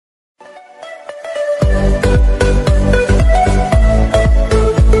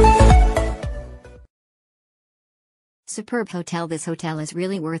Superb hotel. This hotel is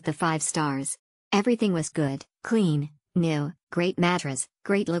really worth the 5 stars. Everything was good, clean, new, great mattress,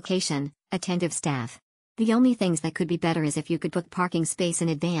 great location, attentive staff. The only things that could be better is if you could book parking space in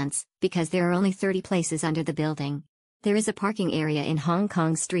advance, because there are only 30 places under the building. There is a parking area in Hong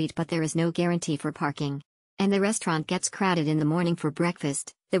Kong Street, but there is no guarantee for parking. And the restaurant gets crowded in the morning for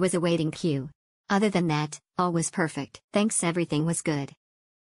breakfast. There was a waiting queue. Other than that, all was perfect. Thanks, everything was good.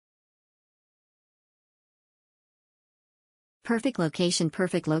 Perfect location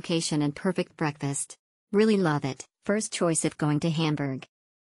and perfect breakfast. Really love it. First choice if going to Hamburg.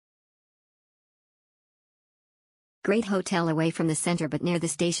 Great hotel away from the center but near the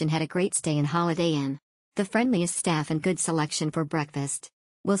station. Had a great stay in Holiday Inn. The friendliest staff and good selection for breakfast.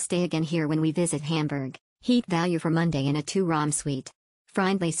 We'll stay again here when we visit Hamburg. Heat value for Monday in a 2-room suite.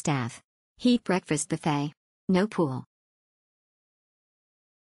 Friendly staff. Heat breakfast buffet. No pool.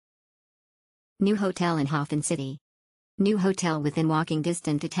 New hotel in Hafencity. New hotel within walking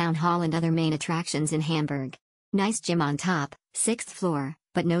distance to town hall and other main attractions in Hamburg. Nice gym on top, 6th floor,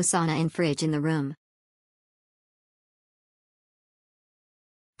 but no sauna and fridge in the room.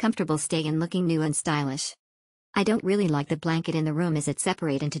 Comfortable stay and looking new and stylish. I don't really like the blanket in the room as it's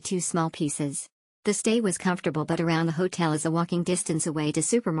separate into 2 small pieces. The stay was comfortable, but around the hotel is a walking distance away to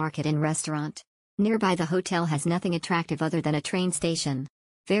supermarket and restaurant. Nearby the hotel has nothing attractive other than a train station.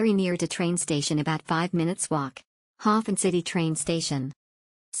 Very near to train station, about 5 minutes walk. Hafencity train station.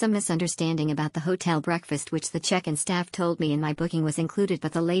 Some misunderstanding about the hotel breakfast, which the check-in staff told me in my booking was included,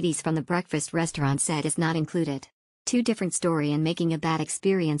 but the ladies from the breakfast restaurant said is not included. 2 different story and making a bad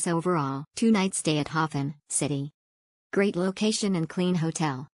experience overall. 2-night stay at Hafencity. Great location and clean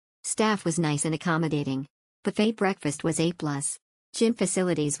hotel. Staff was nice and accommodating. Buffet breakfast was A+. Gym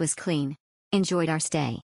facilities was clean. Enjoyed our stay.